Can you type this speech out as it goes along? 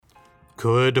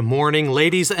Good morning,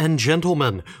 ladies and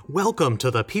gentlemen. Welcome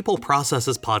to the People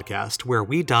Processes Podcast, where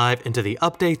we dive into the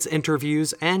updates,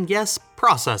 interviews, and yes,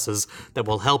 processes that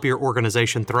will help your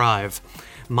organization thrive.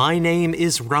 My name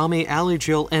is Rami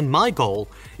Alijil, and my goal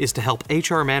is to help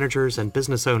HR managers and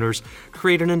business owners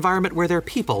create an environment where their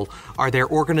people are their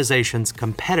organization's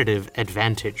competitive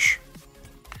advantage.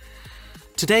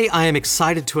 Today, I am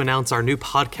excited to announce our new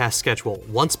podcast schedule,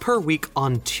 once per week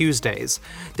on Tuesdays.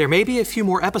 There may be a few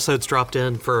more episodes dropped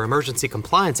in for emergency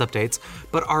compliance updates,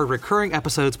 but our recurring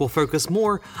episodes will focus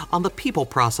more on the people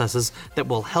processes that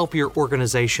will help your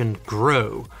organization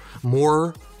grow.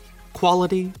 More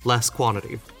quality, less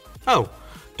quantity. Oh,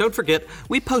 don't forget,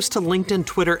 we post to LinkedIn,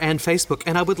 Twitter, and Facebook,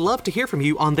 and I would love to hear from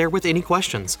you on there with any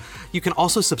questions. You can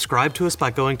also subscribe to us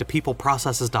by going to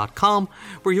peopleprocesses.com,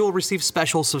 where you will receive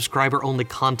special subscriber-only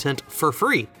content for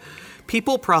free.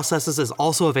 People Processes is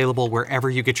also available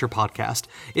wherever you get your podcast.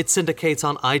 It syndicates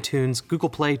on iTunes, Google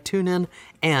Play, TuneIn,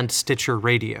 and Stitcher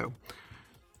Radio.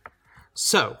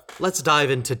 So, let's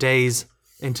dive into today's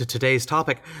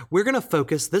topic. We're going to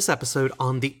focus this episode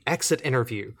on the exit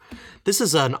interview. This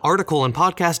is an article and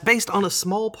podcast based on a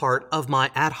small part of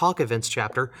my ad hoc events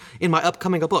chapter in my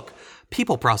upcoming book,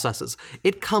 People Processes.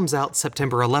 It comes out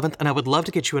September 11th, and I would love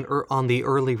to get you on the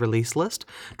early release list.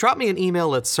 Drop me an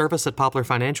email at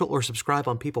service@poplarfinancial or subscribe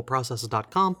on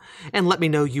peopleprocesses.com and let me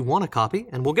know you want a copy,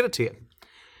 and we'll get it to you.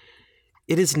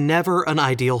 It is never an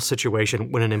ideal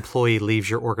situation when an employee leaves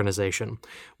your organization.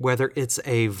 Whether it's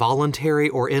a voluntary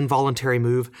or involuntary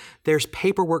move, there's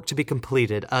paperwork to be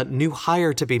completed, a new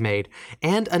hire to be made,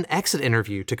 and an exit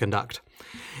interview to conduct.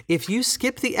 If you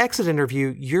skip the exit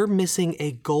interview, you're missing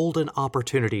a golden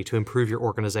opportunity to improve your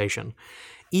organization.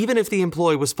 Even if the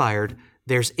employee was fired,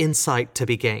 there's insight to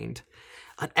be gained.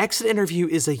 An exit interview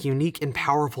is a unique and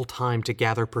powerful time to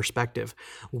gather perspective.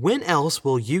 When else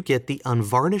will you get the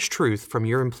unvarnished truth from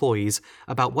your employees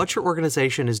about what your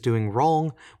organization is doing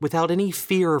wrong without any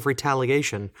fear of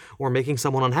retaliation or making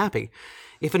someone unhappy?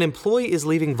 If an employee is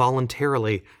leaving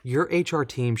voluntarily, your HR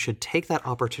team should take that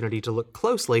opportunity to look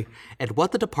closely at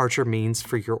what the departure means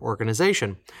for your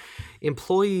organization.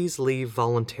 Employees leave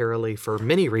voluntarily for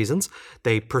many reasons.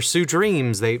 They pursue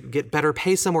dreams, they get better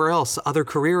pay somewhere else, other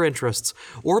career interests,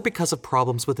 or because of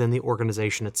problems within the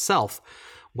organization itself.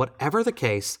 Whatever the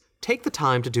case, take the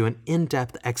time to do an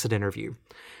in-depth exit interview.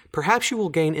 Perhaps you will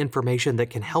gain information that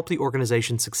can help the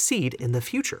organization succeed in the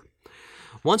future.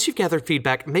 Once you've gathered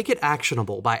feedback, make it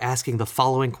actionable by asking the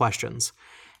following questions.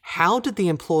 How did the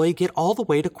employee get all the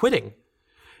way to quitting?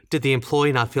 Did the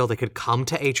employee not feel they could come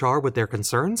to HR with their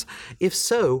concerns? If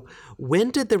so,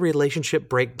 when did the relationship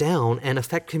break down and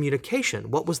affect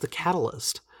communication? What was the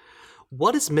catalyst?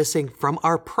 What is missing from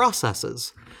our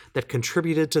processes that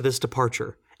contributed to this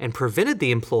departure and prevented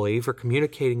the employee from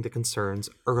communicating the concerns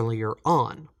earlier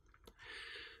on?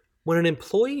 When an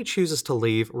employee chooses to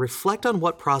leave, reflect on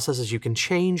what processes you can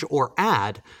change or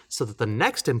add so that the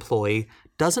next employee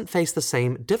doesn't face the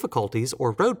same difficulties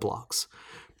or roadblocks.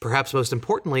 Perhaps most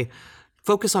importantly,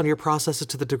 focus on your processes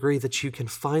to the degree that you can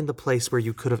find the place where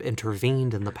you could have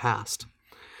intervened in the past.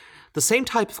 The same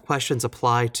type of questions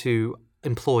apply to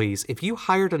employees. If you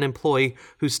hired an employee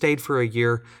who stayed for a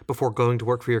year before going to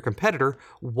work for your competitor,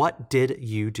 what did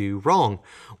you do wrong?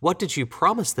 What did you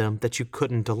promise them that you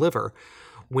couldn't deliver?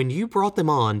 When you brought them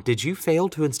on, did you fail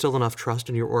to instill enough trust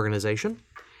in your organization?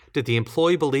 Did the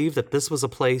employee believe that this was a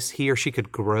place he or she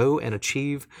could grow and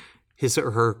achieve his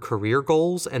or her career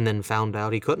goals and then found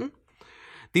out he couldn't?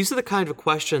 These are the kind of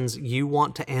questions you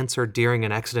want to answer during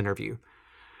an exit interview.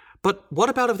 But what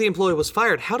about if the employee was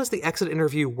fired? How does the exit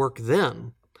interview work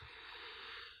then?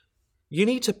 You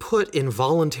need to put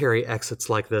involuntary exits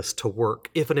like this to work.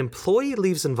 If an employee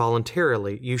leaves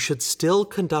involuntarily, you should still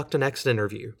conduct an exit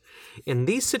interview. In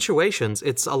these situations,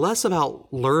 it's less about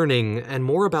learning and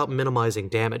more about minimizing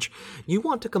damage. You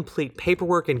want to complete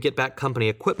paperwork and get back company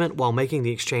equipment while making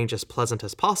the exchange as pleasant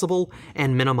as possible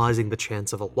and minimizing the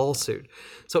chance of a lawsuit.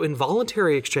 So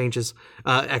involuntary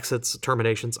exits,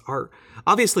 terminations are,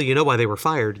 obviously you know why they were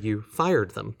fired. You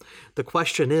fired them. The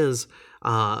question is,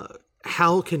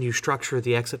 how can you structure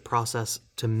the exit process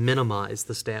to minimize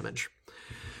this damage?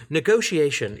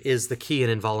 Negotiation is the key in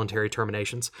involuntary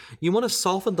terminations. You want to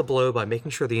soften the blow by making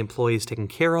sure the employee is taken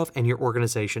care of and your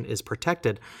organization is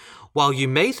protected. While you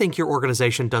may think your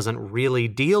organization doesn't really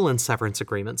deal in severance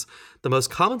agreements, the most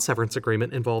common severance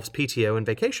agreement involves PTO and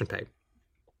vacation pay.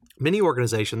 Many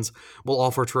organizations will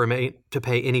offer to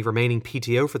pay any remaining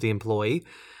PTO for the employee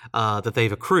that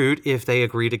they've accrued if they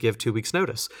agree to give 2 weeks'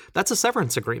 notice. That's a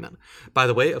severance agreement. By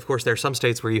the way, of course, there are some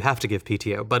states where you have to give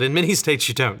PTO, but in many states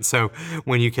you don't. So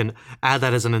when you can add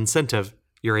that as an incentive,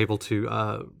 you're able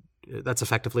to that's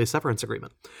effectively a severance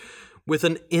agreement. With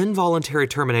an involuntary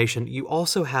termination, you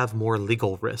also have more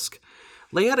legal risk.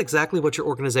 Lay out exactly what your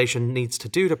organization needs to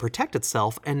do to protect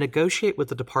itself and negotiate with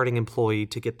the departing employee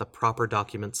to get the proper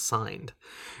documents signed.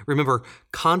 Remember,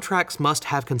 contracts must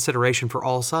have consideration for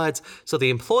all sides, so the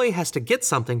employee has to get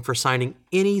something for signing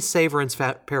any severance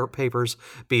papers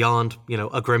beyond,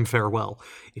 a grim farewell.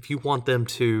 If you want them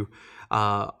to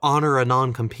honor a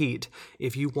non-compete,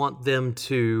 if you want them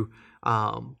to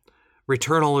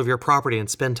return all of your property and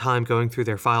spend time going through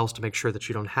their files to make sure that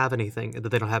they don't have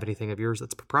anything of yours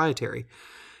that's proprietary,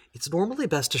 it's normally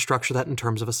best to structure that in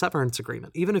terms of a severance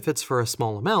agreement. Even if it's for a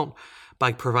small amount,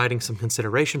 by providing some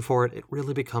consideration for it, it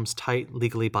really becomes tight,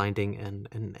 legally binding,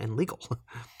 and legal.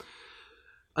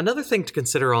 Another thing to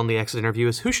consider on the exit interview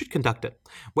is who should conduct it.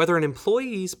 Whether an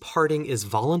employee's parting is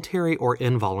voluntary or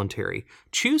involuntary,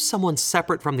 choose someone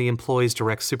separate from the employee's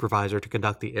direct supervisor to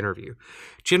conduct the interview.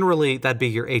 Generally, that'd be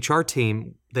your HR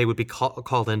team. They would be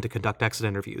called in to conduct exit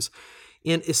interviews.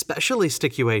 In especially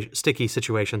sticky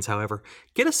situations, however,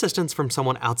 get assistance from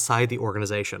someone outside the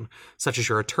organization, such as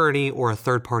your attorney or a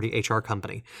third-party HR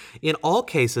company. In all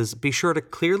cases, be sure to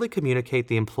clearly communicate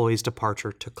the employee's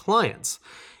departure to clients.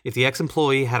 If the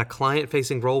ex-employee had a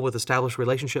client-facing role with established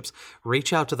relationships,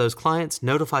 reach out to those clients,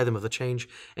 notify them of the change,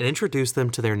 and introduce them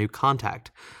to their new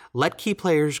contact. Let key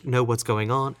players know what's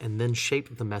going on, and then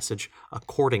shape the message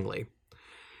accordingly.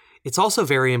 It's also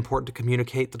very important to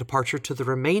communicate the departure to the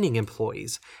remaining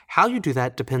employees. How you do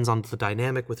that depends on the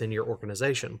dynamic within your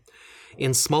organization.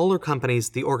 In smaller companies,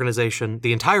 the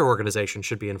entire organization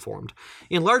should be informed.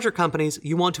 In larger companies,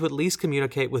 you want to at least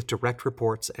communicate with direct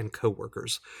reports and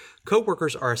coworkers.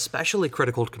 Coworkers are especially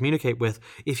critical to communicate with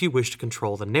if you wish to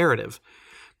control the narrative.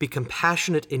 Be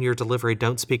compassionate in your delivery,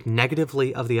 don't speak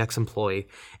negatively of the ex-employee,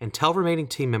 and tell remaining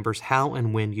team members how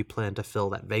and when you plan to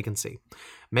fill that vacancy.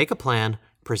 Make a plan,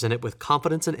 present it with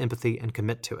confidence and empathy, and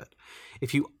commit to it.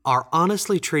 If you are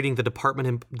honestly treating the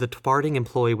departing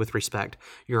employee with respect,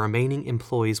 your remaining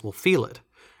employees will feel it.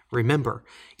 Remember,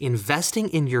 investing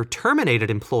in your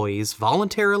terminated employees,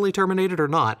 voluntarily terminated or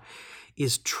not,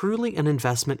 is truly an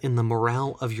investment in the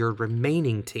morale of your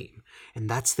remaining team. And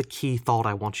that's the key thought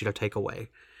I want you to take away.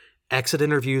 Exit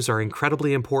interviews are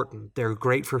incredibly important. They're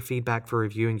great for feedback for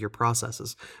reviewing your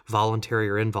processes, voluntary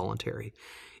or involuntary.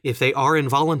 If they are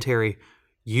involuntary,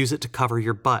 use it to cover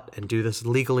your butt and do this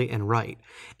legally and right.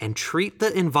 And treat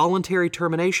the involuntary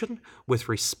termination with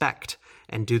respect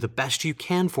and do the best you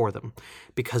can for them.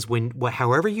 Because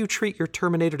however you treat your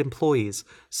terminated employees,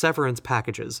 severance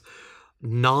packages,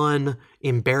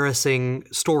 non-embarrassing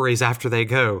stories after they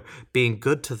go, being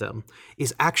good to them,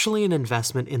 is actually an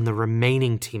investment in the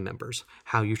remaining team members.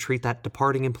 How you treat that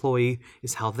departing employee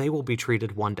is how they will be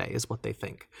treated one day, is what they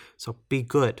think. So be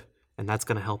good, and that's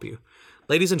going to help you.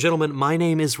 Ladies and gentlemen, my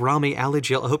name is Rami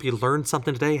Alijil. I hope you learned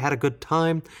something today, had a good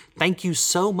time. Thank you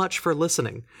so much for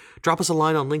listening. Drop us a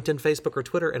line on LinkedIn, Facebook, or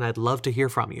Twitter, and I'd love to hear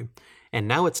from you. And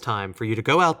now it's time for you to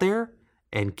go out there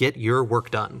and get your work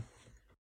done.